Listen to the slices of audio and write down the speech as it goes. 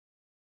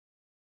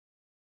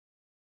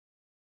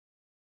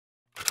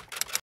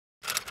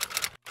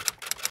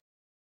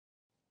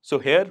So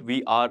here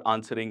we are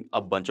answering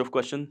a bunch of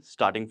questions,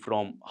 starting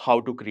from how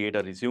to create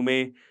a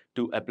resume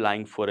to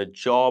applying for a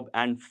job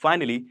and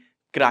finally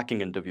cracking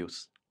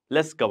interviews.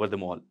 Let's cover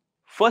them all.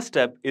 First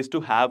step is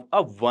to have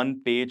a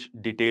one-page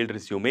detailed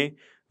resume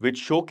which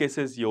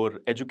showcases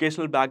your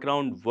educational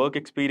background, work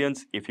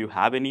experience if you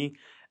have any,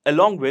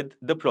 along with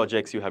the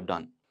projects you have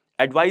done.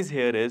 Advice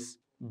here is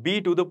be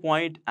to the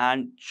point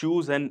and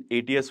choose an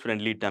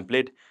ATS-friendly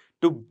template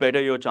to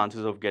better your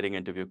chances of getting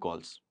interview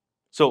calls.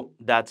 So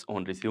that's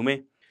on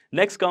resume.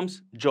 Next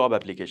comes job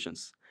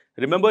applications.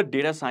 Remember,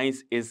 data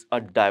science is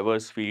a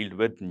diverse field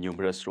with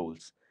numerous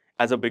roles.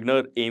 As a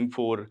beginner, aim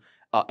for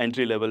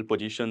entry-level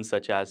positions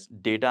such as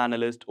data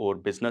analyst or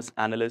business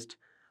analyst.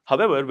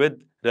 However,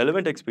 with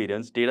relevant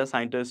experience, data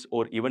scientists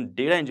or even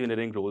data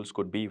engineering roles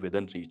could be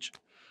within reach.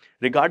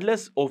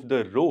 Regardless of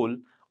the role,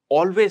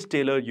 always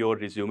tailor your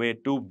resume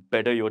to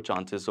better your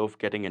chances of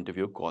getting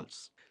interview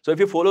calls. So if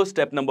you follow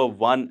step number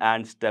 1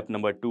 and step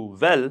number 2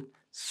 well,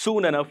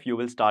 soon enough you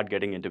will start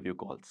getting interview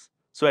calls.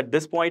 So at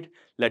this point,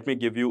 let me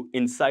give you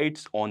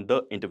insights on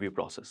the interview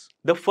process.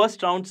 The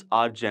first rounds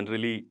are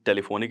generally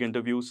telephonic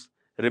interviews.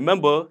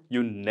 Remember,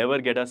 you never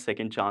get a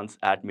second chance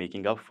at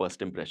making a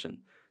first impression.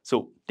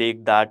 So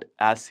take that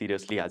as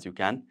seriously as you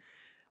can.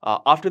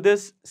 After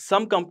this,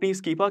 some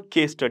companies keep a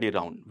case study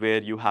round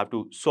where you have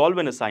to solve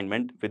an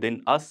assignment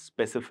within a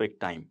specific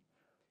time.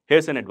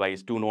 Here's an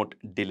advice: do not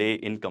delay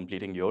in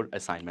completing your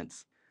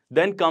assignments.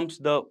 Then comes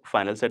the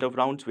final set of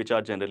rounds, which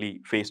are generally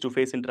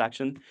face-to-face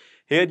interaction.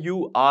 Here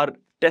you are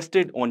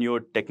tested on your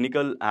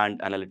technical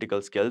and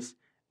analytical skills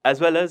as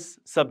well as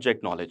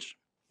subject knowledge.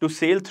 To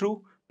sail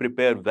through,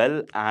 prepare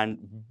well and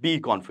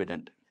be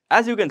confident.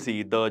 As you can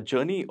see, the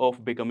journey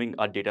of becoming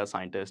a data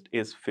scientist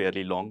is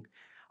fairly long.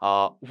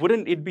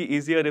 Wouldn't it be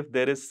easier if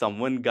there is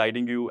someone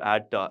guiding you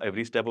at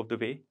every step of the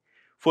way?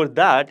 For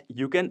that,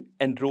 you can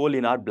enroll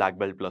in our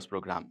BlackBelt Plus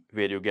program,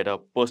 where you get a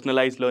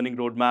personalized learning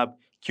roadmap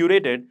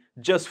curated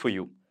just for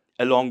you,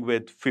 along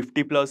with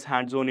 50 plus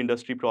hands-on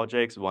industry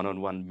projects,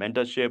 one-on-one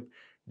mentorship,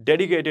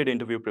 dedicated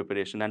interview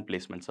preparation, and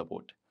placement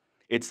support.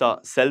 It's a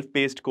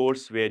self-paced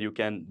course where you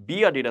can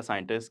be a data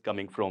scientist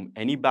coming from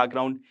any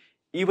background,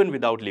 even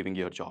without leaving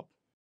your job.